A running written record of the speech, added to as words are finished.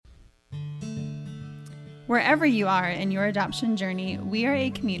Wherever you are in your adoption journey, we are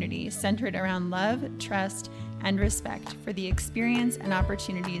a community centered around love, trust, and respect for the experience and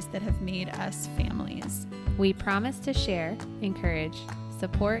opportunities that have made us families. We promise to share, encourage,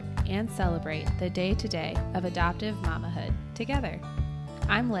 support, and celebrate the day-to-day of adoptive mamahood together.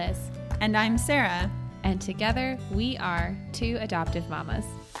 I'm Liz. And I'm Sarah. And together we are two adoptive mamas.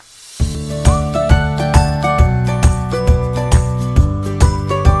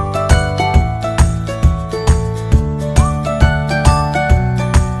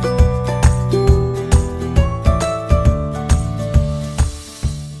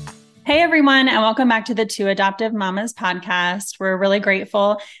 Hey everyone, and welcome back to the Two Adoptive Mamas podcast. We're really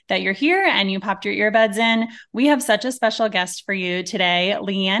grateful that you're here and you popped your earbuds in. We have such a special guest for you today.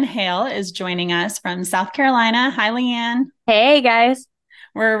 Leeann Hale is joining us from South Carolina. Hi, Leeann. Hey guys.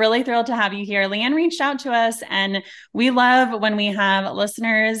 We're really thrilled to have you here. Leeann reached out to us, and we love when we have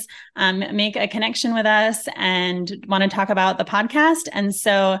listeners make a connection with us and want to talk about the podcast. And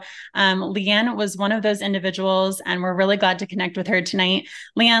so Leeann was one of those individuals, and we're really glad to connect with her tonight.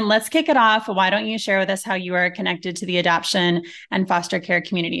 Leeann, let's kick it off. Why don't you share with us how you are connected to the adoption and foster care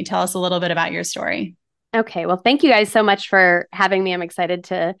community? Tell us a little bit about your story. Okay. Well, thank you guys so much for having me. I'm excited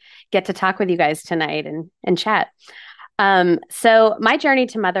to get to talk with you guys tonight and chat. So my journey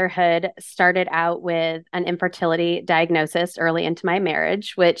to motherhood started out with an infertility diagnosis early into my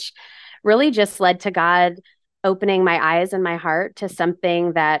marriage, which really just led to God opening my eyes and my heart to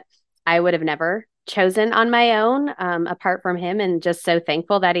something that I would have never chosen on my own, apart from him, and just so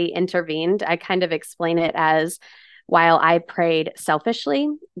thankful that he intervened. I kind of explain it as, while I prayed selfishly,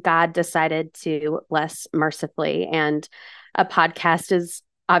 God decided to bless mercifully. And a podcast is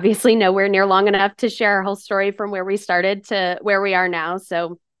obviously nowhere near long enough to share our whole story from where we started to where we are now.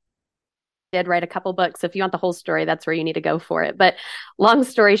 So I did write a couple books. If you want the whole story, that's where you need to go for it. But long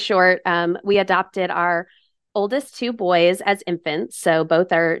story short, we adopted our oldest two boys as infants. So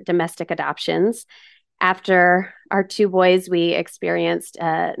both are domestic adoptions. After our two boys, we experienced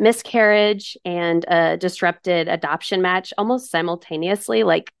a miscarriage and a disrupted adoption match almost simultaneously,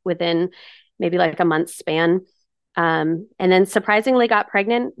 like within maybe like a month span. And then surprisingly got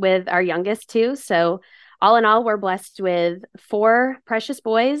pregnant with our youngest two. So all in all, we're blessed with four precious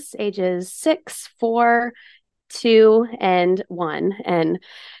boys, ages 6, 4, 2, and 1. And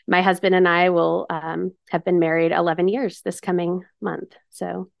my husband and I will have been married 11 years this coming month.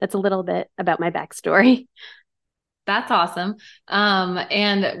 So that's a little bit about my backstory. That's awesome.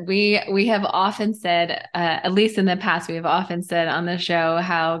 And we have often said, at least in the past, we have often said on the show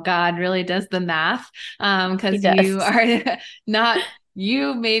how God really does the math. Because you are not,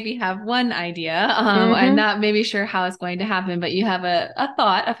 you maybe have one idea, and not maybe sure how it's going to happen, but you have a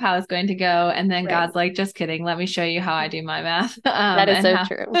thought of how it's going to go. And then God's like, just kidding. Let me show you how I do my math. That is so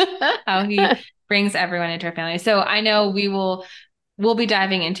true. How he brings everyone into our family. So I know we'll be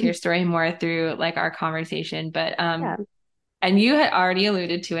diving into your story more through like our conversation, but, and you had already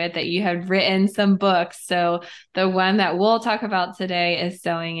alluded to it, that you had written some books. So the one that we'll talk about today is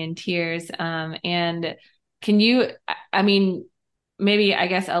Sowing in Tears. And can you, maybe, I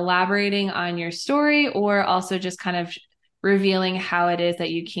guess, elaborating on your story, or also just kind of revealing how it is that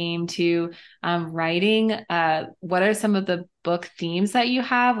you came to writing? What are some of the book themes that you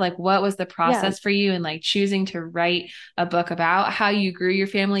have? Like, what was the process for you in like choosing to write a book about how you grew your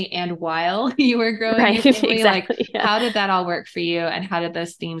family and while you were growing your family? Exactly, how did that all work for you, and how did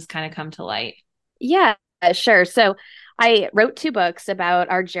those themes kind of come to light? Yeah, sure. So I wrote 2 books about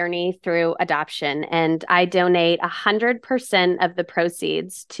our journey through adoption, and I donate 100% of the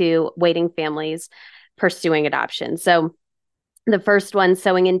proceeds to waiting families pursuing adoption. So the first one,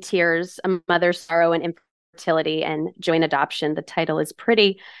 Sowing in Tears, A Mother's Sorrow and Infertility and Joint Adoption. The title is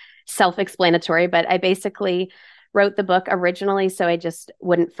pretty self-explanatory, but I basically wrote the book originally so I just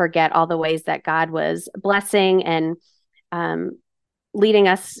wouldn't forget all the ways that God was blessing and leading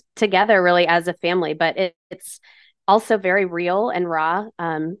us together really as a family. But it's also very real and raw.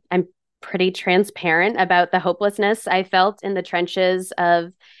 I'm pretty transparent about the hopelessness I felt in the trenches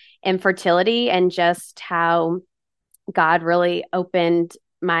of infertility, and just how God really opened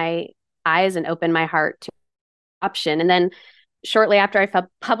my eyes and opened my heart to adoption. And then shortly after I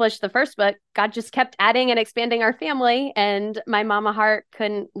published the first book, God just kept adding and expanding our family, and my mama heart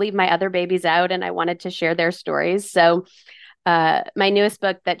couldn't leave my other babies out, and I wanted to share their stories. So my newest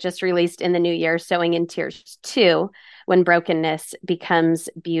book that just released in the new year, Sowing in Tears 2, When Brokenness Becomes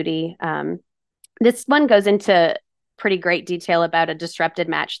Beauty. This one goes into pretty great detail about a disrupted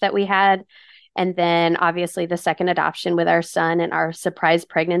match that we had, and then obviously the second adoption with our son and our surprise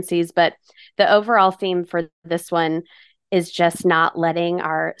pregnancies. But the overall theme for this one is just not letting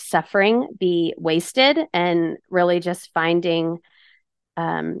our suffering be wasted and really just finding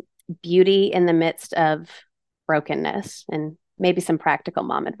beauty in the midst of brokenness, and maybe some practical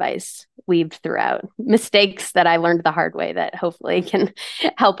mom advice weaved throughout, mistakes that I learned the hard way that hopefully can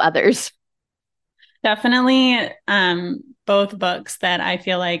help others. Definitely both books that I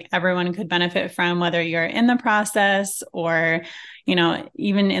feel like everyone could benefit from, whether you're in the process or,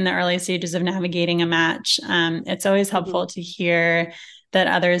 even in the early stages of navigating a match. It's always helpful to hear that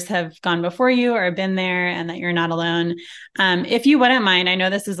others have gone before you or been there and that you're not alone. If you wouldn't mind, I know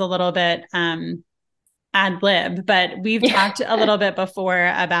this is a little bit ad lib, but we've talked a little bit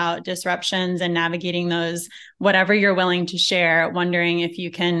before about disruptions and navigating those, whatever you're willing to share, wondering if you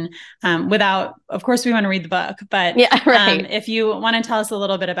can, of course we want to read the book, but if you want to tell us a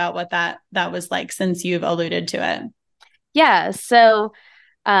little bit about what that was like, since you've alluded to it. Yeah. So,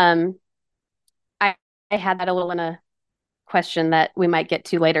 I had that a little in a question that we might get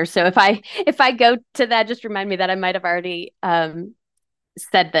to later. So if I go to that, just remind me that I might have already,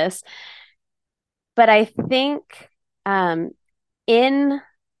 said this. But I think in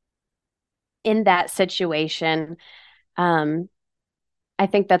that situation, I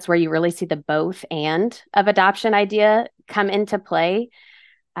think that's where you really see the both and of adoption idea come into play.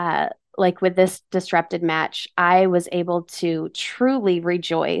 Like with this disrupted match, I was able to truly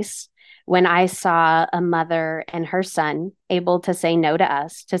rejoice when I saw a mother and her son able to say no to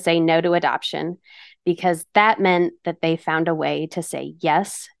us, to say no to adoption, because that meant that they found a way to say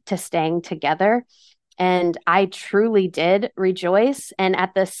yes to staying together. And I truly did rejoice. And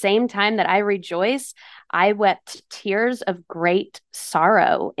at the same time that I rejoiced, I wept tears of great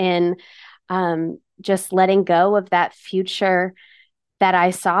sorrow in just letting go of that future that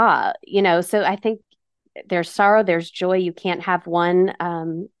I saw, So I think there's sorrow, there's joy. You can't have one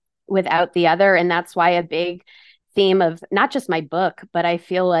without the other. And that's why a big theme of not just my book, but I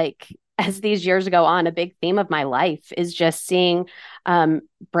feel like as these years go on, a big theme of my life is just seeing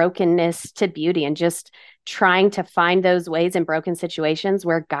brokenness to beauty and just trying to find those ways in broken situations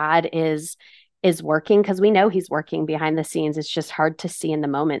where God is working, because we know he's working behind the scenes. It's just hard to see in the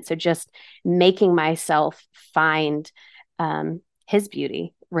moment. So just making myself find his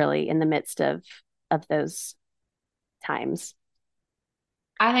beauty really in the midst of those times.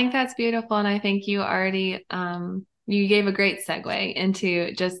 I think that's beautiful. And I think you already, you gave a great segue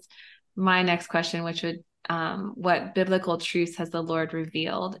into just my next question, which would, what biblical truths has the Lord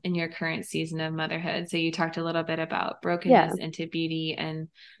revealed in your current season of motherhood? So you talked a little bit about brokenness into beauty. And,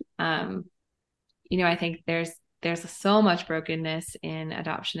 I think there's so much brokenness in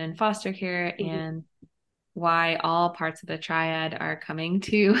adoption and foster care, and why all parts of the triad are coming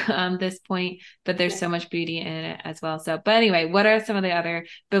to this point, but there's so much beauty in it as well. So, but anyway, what are some of the other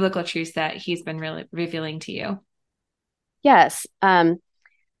biblical truths that he's been really revealing to you? Yes.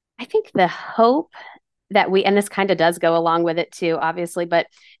 I think the hope that and this kind of does go along with it too, obviously, but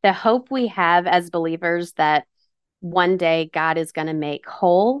the hope we have as believers that one day God is going to make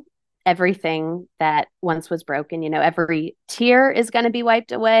whole everything that once was broken. Every tear is going to be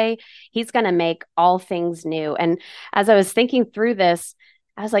wiped away. He's going to make all things new. And as I was thinking through this,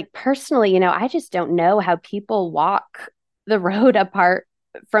 I was like, personally, I just don't know how people walk the road apart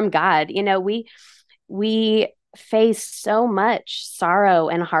from God. We face so much sorrow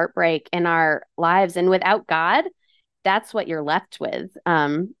and heartbreak in our lives, and without God, that's what you're left with.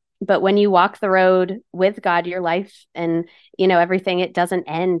 But when you walk the road with God, your life and, everything, it doesn't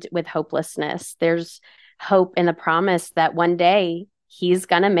end with hopelessness. There's hope in the promise that one day he's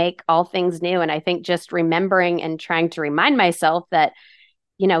going to make all things new. And I think just remembering and trying to remind myself that,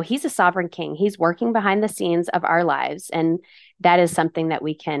 he's a sovereign king. He's working behind the scenes of our lives. And that is something that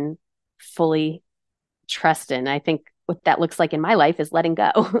we can fully trust in. I think what that looks like in my life is letting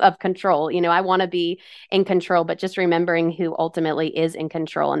go of control. I want to be in control, but just remembering who ultimately is in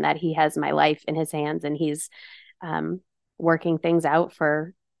control and that he has my life in his hands, and he's working things out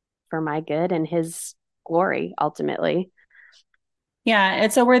for my good and his glory ultimately. Yeah,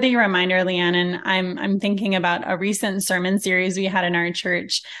 it's a worthy reminder, Leeann. And I'm thinking about a recent sermon series we had in our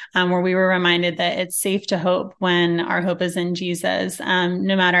church, where we were reminded that it's safe to hope when our hope is in Jesus,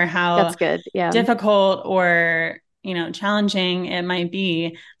 no matter how That's good. Yeah. difficult or challenging it might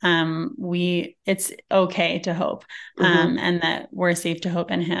be. It's okay to hope, and that we're safe to hope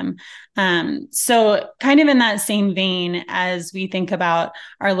in him. So kind of in that same vein, as we think about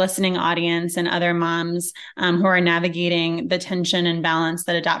our listening audience and other moms who are navigating the tension and balance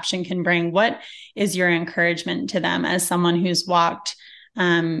that adoption can bring, what is your encouragement to them as someone who's walked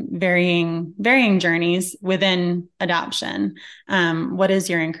varying journeys within adoption? What is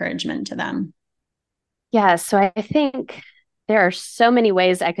your encouragement to them? Yeah, so I think there are so many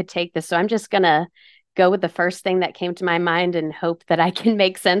ways I could take this. So I'm just going to go with the first thing that came to my mind and hope that I can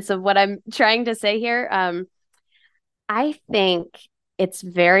make sense of what I'm trying to say here. I think it's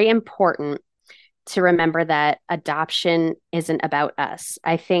very important to remember that adoption isn't about us.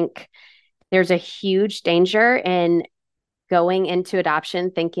 I think there's a huge danger in going into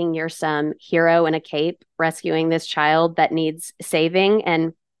adoption thinking you're some hero in a cape rescuing this child that needs saving.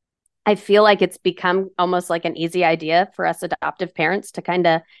 And I feel like it's become almost like an easy idea for us adoptive parents to kind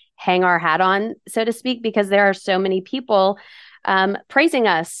of hang our hat on, so to speak, because there are so many people praising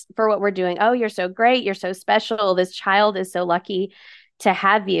us for what we're doing. Oh, you're so great. You're so special. This child is so lucky to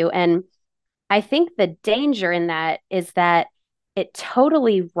have you. And I think the danger in that is that it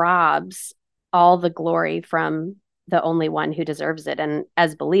totally robs all the glory from the only one who deserves it. And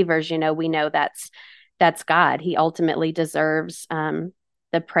as believers, we know that's God. He ultimately deserves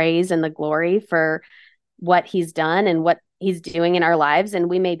the praise and the glory for what he's done and what he's doing in our lives. And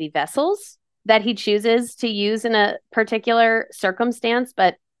we may be vessels that he chooses to use in a particular circumstance.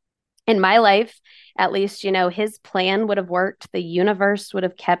 But in my life, at least, his plan would have worked. The universe would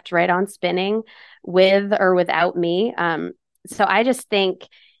have kept right on spinning with or without me. So I just think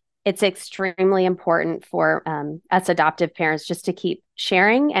it's extremely important for us adoptive parents just to keep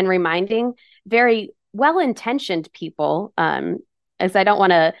sharing and reminding very well-intentioned people, as I don't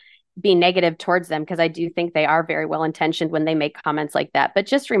want to be negative towards them because I do think they are very well-intentioned when they make comments like that, but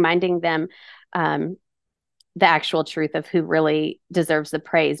just reminding them the actual truth of who really deserves the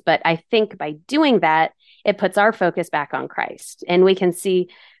praise. But I think by doing that, it puts our focus back on Christ. And we can see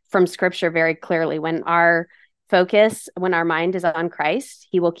from scripture very clearly when our mind is on Christ,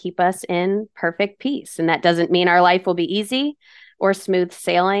 he will keep us in perfect peace. And that doesn't mean our life will be easy or smooth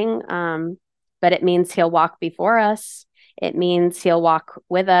sailing, but it means he'll walk before us. It means he'll walk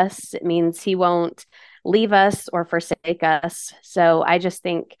with us. It means he won't leave us or forsake us. So I just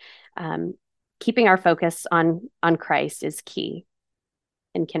think keeping our focus on Christ is key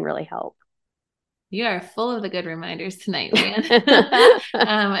and can really help. You are full of the good reminders tonight, Leeann.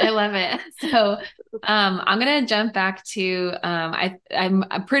 I love it. So I'm going to jump back to, I'm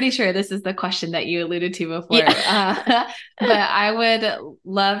pretty sure this is the question that you alluded to before, yeah. But I would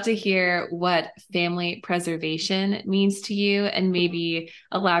love to hear what family preservation means to you and maybe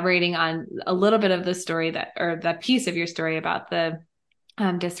elaborating on a little bit of the story or that piece of your story about the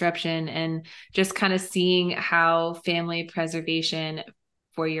disruption and just kind of seeing how family preservation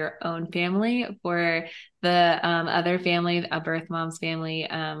for your own family, for the other family, a birth mom's family,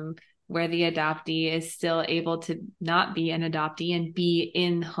 where the adoptee is still able to not be an adoptee and be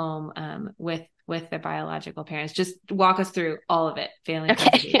in home with their biological parents. Just walk us through all of it, family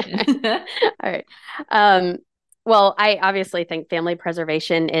preservation. All right. Well, I obviously think family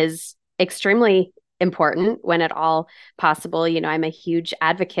preservation is extremely important when at all possible. I'm a huge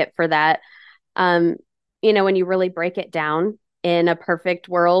advocate for that. When you really break it down, in a perfect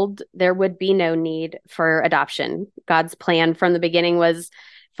world, there would be no need for adoption. God's plan from the beginning was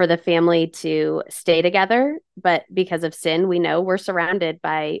for the family to stay together. But because of sin, we know we're surrounded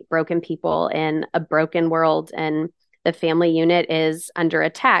by broken people in a broken world, and the family unit is under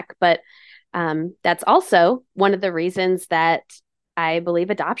attack. But that's also one of the reasons that I believe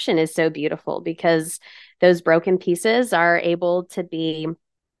adoption is so beautiful, because those broken pieces are able to be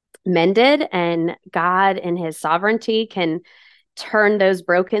mended, and God in his sovereignty can turn those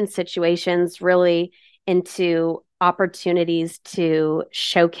broken situations really into opportunities to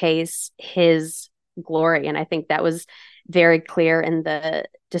showcase his glory. And I think that was very clear in the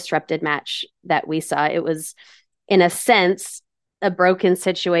disrupted match that we saw. It was, in a sense, a broken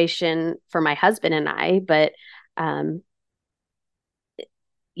situation for my husband and I, but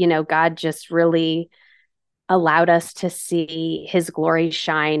God just really allowed us to see his glory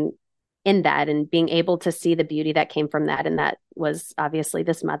shine in that, and being able to see the beauty that came from that. And that was obviously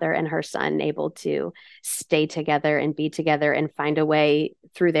this mother and her son able to stay together and be together and find a way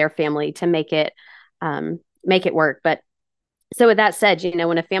through their family to make it work. But so with that said,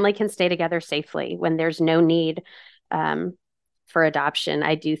 when a family can stay together safely, when there's no need for adoption,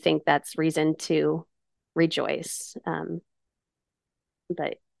 I do think that's reason to rejoice.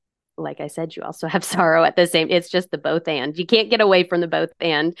 But like I said, you also have sorrow at the same. It's just the both and. You can't get away from the both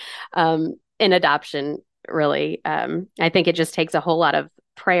and in adoption, really. I think it just takes a whole lot of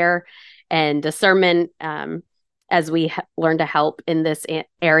prayer and discernment as we learn to help in this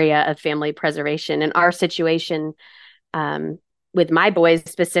area of family preservation. In our situation, with my boys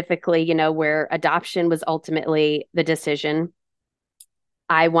specifically, where adoption was ultimately the decision,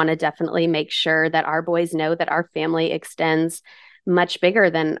 I want to definitely make sure that our boys know that our family extends much bigger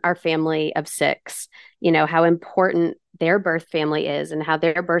than our family of six, how important their birth family is and how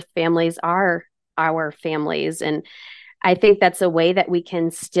their birth families are our families. And I think that's a way that we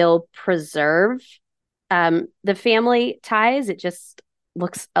can still preserve the family ties. It just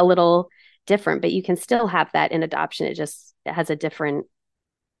looks a little different, but you can still have that in adoption. It has a different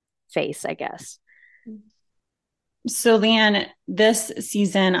face, I guess. So, Leeann, this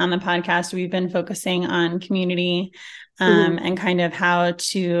season on the podcast, we've been focusing on community and kind of how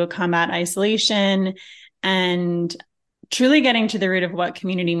to combat isolation and truly getting to the root of what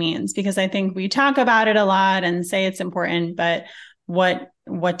community means, because I think we talk about it a lot and say it's important, but what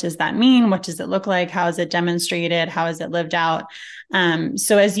does that mean? What does it look like? How is it demonstrated? How is it lived out?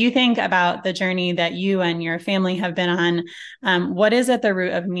 So as you think about the journey that you and your family have been on, what is at the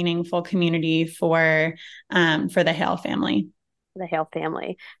root of meaningful community for the Hale family? The Hale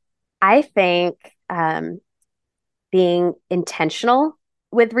family. I think being intentional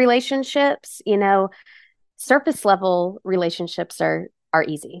with relationships, surface level relationships are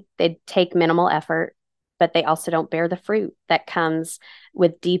easy. They take minimal effort, but they also don't bear the fruit that comes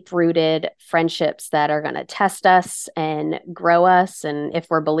with deep rooted friendships that are going to test us and grow us. And if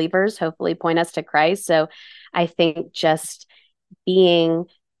we're believers, hopefully point us to Christ. So I think just being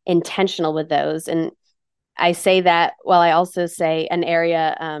intentional with those. And I say that while I also say an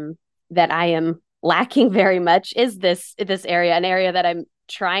area that I am lacking very much is this area, an area that I'm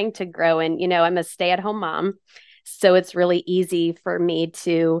trying to grow in. I'm a stay-at-home mom, so it's really easy for me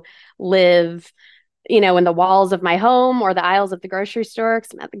to live in the walls of my home or the aisles of the grocery store,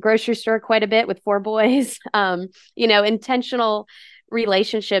 because I'm at the grocery store quite a bit with 4 boys. Intentional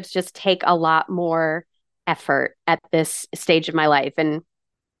relationships just take a lot more effort at this stage of my life. And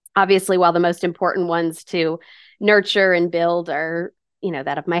obviously, while the most important ones to nurture and build are,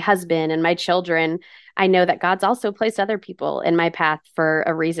 that of my husband and my children, I know that God's also placed other people in my path for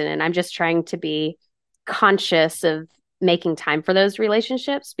a reason. And I'm just trying to be conscious of making time for those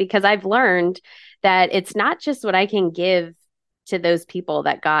relationships, because I've learned that it's not just what I can give to those people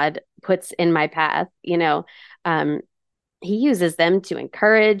that God puts in my path. He uses them to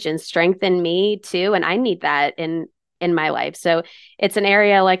encourage and strengthen me too. And I need that in my life. So it's an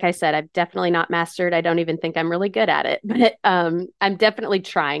area, like I said, I've definitely not mastered. I don't even think I'm really good at it, but I'm definitely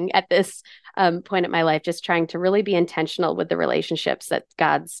trying at this point in my life, just trying to really be intentional with the relationships that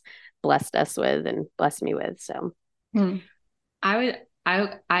God's blessed us with and blessed me with. So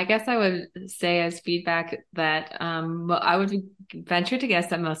I guess I would say as feedback that I would venture to guess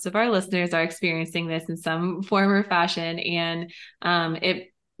that most of our listeners are experiencing this in some form or fashion, and it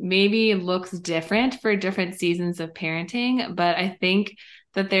maybe looks different for different seasons of parenting, but I think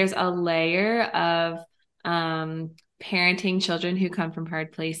that there's a layer of parenting children who come from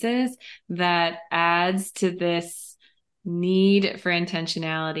hard places that adds to this need for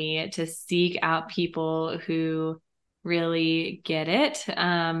intentionality to seek out people who really get it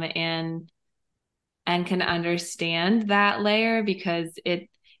and can understand that layer, because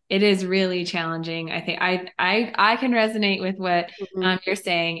it is really challenging. I think I can resonate with what you're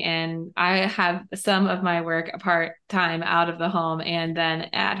saying, and I have some of my work part-time out of the home and then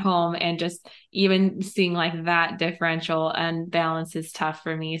at home, and just even seeing like that differential and balance is tough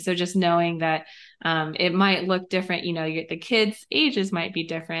for me. So just knowing that it might look different, the kids' ages might be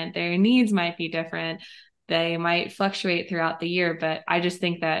different, their needs might be different, they might fluctuate throughout the year, but I just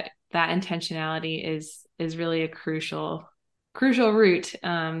think that intentionality is really a crucial route.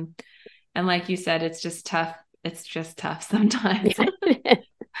 And like you said, it's just tough. It's just tough sometimes.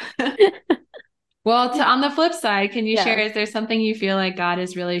 Well, on the flip side, can you share, is there something you feel like God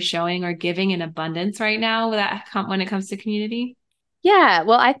is really showing or giving in abundance right now when it comes to community? Yeah,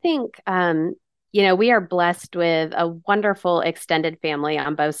 well, I think, we are blessed with a wonderful extended family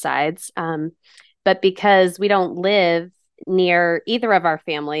on both sides. But because we don't live near either of our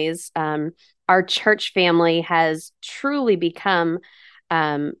families, our church family has truly become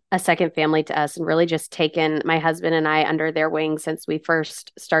a second family to us, and really just taken my husband and I under their wing since we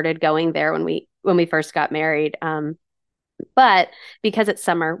first started going there when we first got married. But because it's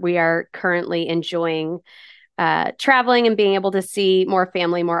summer, we are currently enjoying traveling and being able to see more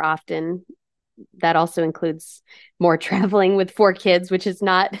family more often. That also includes more traveling with 4 kids, which is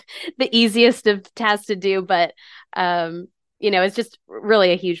not the easiest of tasks to do, but it's just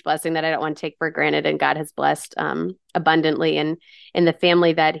really a huge blessing that I don't want to take for granted. And God has blessed abundantly in the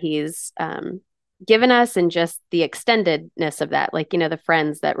family that He's given us, and just the extendedness of that, like, the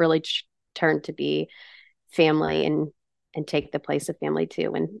friends that really turn to be family and take the place of family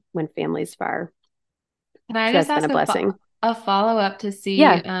too when family's far. Can I just ask a blessing. A follow-up to see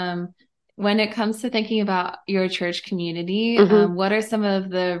when it comes to thinking about your church community, what are some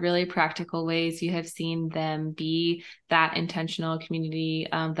of the really practical ways you have seen them be that intentional community,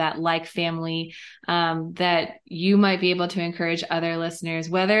 that like family, that you might be able to encourage other listeners,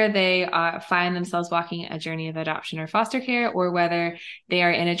 whether they find themselves walking a journey of adoption or foster care, or whether they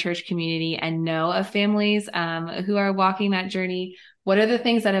are in a church community and know of families who are walking that journey? What are the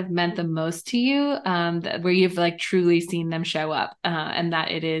things that have meant the most to you, where you've like truly seen them show up, and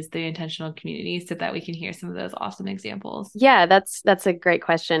that it is the intentional community, so that we can hear some of those awesome examples? Yeah, that's a great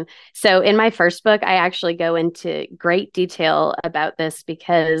question. So in my first book, I actually go into great detail about this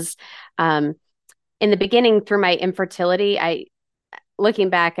because in the beginning, through my infertility, looking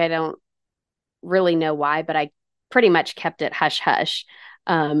back, I don't really know why, but I pretty much kept it hush hush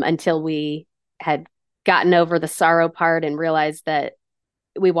until we had gotten over the sorrow part and realized that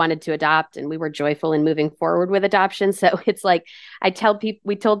we wanted to adopt and we were joyful in moving forward with adoption. So it's like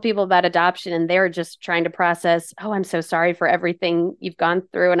we told people about adoption and they're just trying to process, oh, I'm so sorry for everything you've gone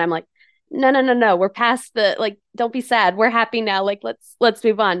through. And I'm like, no, we're past don't be sad. We're happy now. Like, let's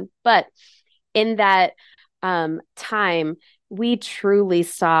move on. But in that time, we truly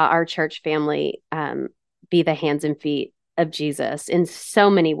saw our church family be the hands and feet of Jesus in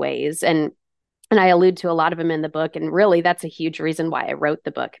so many ways. And I allude to a lot of them in the book. And really, that's a huge reason why I wrote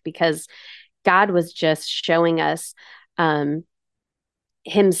the book, because God was just showing us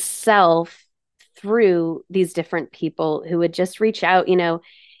himself through these different people who would just reach out,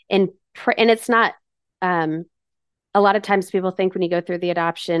 and it's not, a lot of times people think when you go through the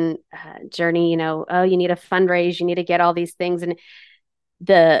adoption journey, oh, you need a fundraise, you need to get all these things. And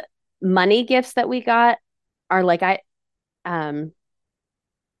the money gifts that we got are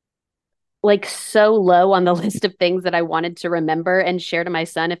like so low on the list of things that I wanted to remember and share to my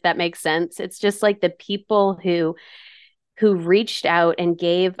son, if that makes sense. It's just like the people who reached out and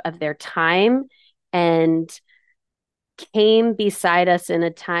gave of their time and came beside us in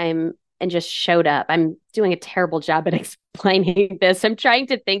a time and just showed up. I'm doing a terrible job at explaining this. I'm trying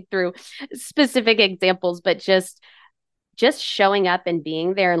to think through specific examples, but just showing up and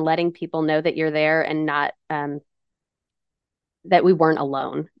being there and letting people know that you're there and not that we weren't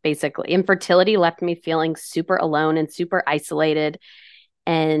alone, basically. Infertility left me feeling super alone and super isolated.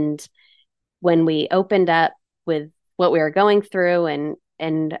 And when we opened up with what we were going through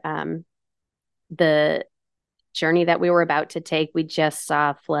and the journey that we were about to take, we just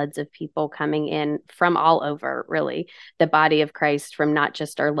saw floods of people coming in from all over, really, the body of Christ, from not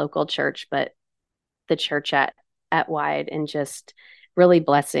just our local church, but the church at wide, and just really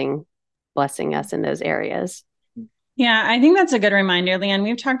blessing us in those areas. Yeah, I think that's a good reminder, Leeann.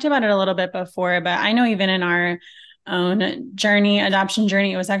 We've talked about it a little bit before, but I know even in our own adoption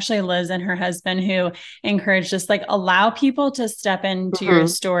journey, it was actually Liz and her husband who encouraged us, like, allow people to step into your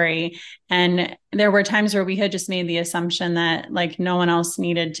story. And there were times where we had just made the assumption that like no one else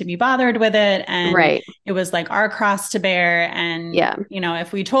needed to be bothered with it. And it was like our cross to bear. And,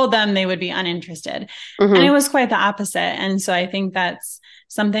 if we told them, they would be uninterested. And it was quite the opposite. And so I think that's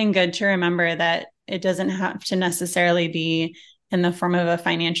something good to remember, that it doesn't have to necessarily be in the form of a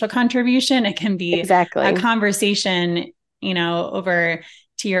financial contribution. It can be a conversation, over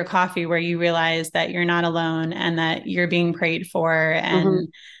tea or coffee, where you realize that you're not alone and that you're being prayed for. And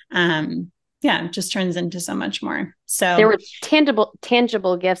it just turns into so much more. So there were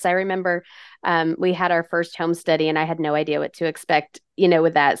tangible gifts. I remember we had our first home study and I had no idea what to expect,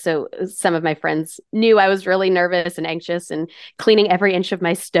 with that. So some of my friends knew I was really nervous and anxious and cleaning every inch of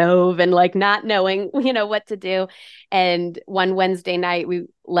my stove and like not knowing, what to do. And one Wednesday night we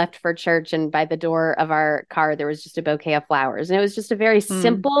left for church, and by the door of our car, there was just a bouquet of flowers. And it was just a very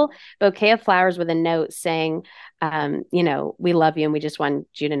simple bouquet of flowers with a note saying, we love you and we just want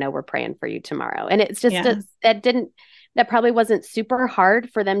you to know we're praying for you tomorrow. And it's just that probably wasn't super hard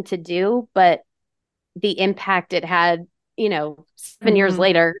for them to do, but the impact it had, 7 years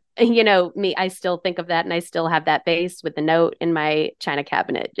later, I still think of that, and I still have that vase with the note in my china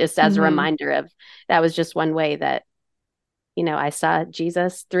cabinet, just as a reminder of that was just one way that, I saw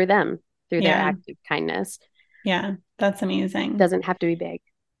Jesus through them, through their act of kindness. Yeah, that's amazing. Doesn't have to be big.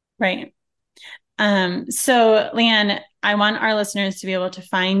 Right. So Leeann, I want our listeners to be able to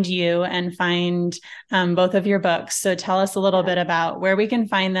find you and find both of your books. So tell us a little bit about where we can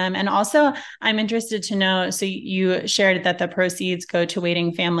find them. And also, I'm interested to know, so you shared that the proceeds go to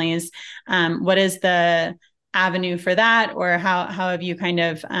waiting families. What is the avenue for that? Or how have you kind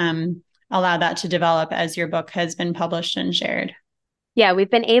of allowed that to develop as your book has been published and shared? Yeah, we've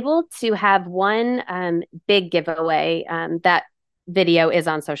been able to have one big giveaway that video is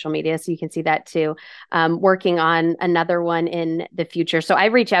on social media, so you can see that too. Working on another one in the future. So I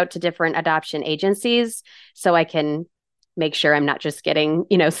reach out to different adoption agencies so I can make sure I'm not just getting,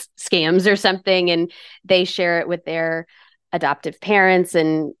 scams or something, and they share it with their adoptive parents.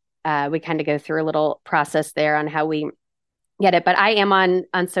 And we kind of go through a little process there on how we get it. But I am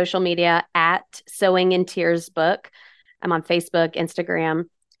on social media at Sowing in Tears Book. I'm on Facebook, Instagram,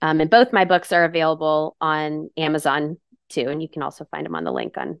 and both my books are available on Amazon too. And you can also find them on the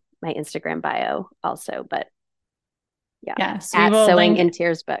link on my Instagram bio also. But yes, at Sowing in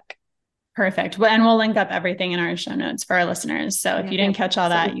Tears Book. Perfect. Well, and we'll link up everything in our show notes for our listeners. So if you didn't catch all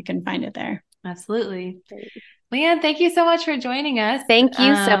that, you can find it there. Absolutely. Leeann, thank you so much for joining us. Thank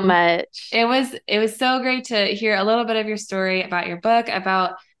you so much. It was so great to hear a little bit of your story about your book,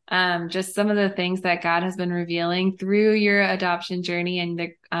 about just some of the things that God has been revealing through your adoption journey and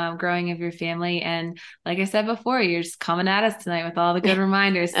the growing of your family. And like I said before, you're just coming at us tonight with all the good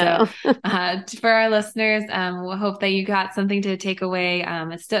reminders. So for our listeners, we'll hope that you got something to take away.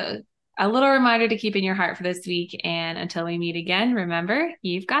 It's still a little reminder to keep in your heart for this week. And until we meet again, remember,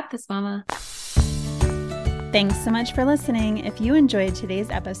 you've got this, Mama. Thanks so much for listening. If you enjoyed today's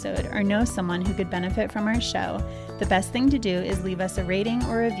episode or know someone who could benefit from our show, the best thing to do is leave us a rating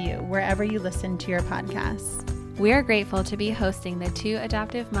or review wherever you listen to your podcasts. We are grateful to be hosting the Two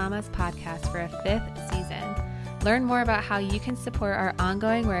Adoptive Mamas podcast for a 5th season. Learn more about how you can support our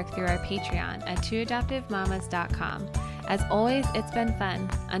ongoing work through our Patreon at twoadoptivemamas.com. As always, it's been fun.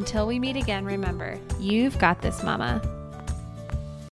 Until we meet again, remember, you've got this, Mama.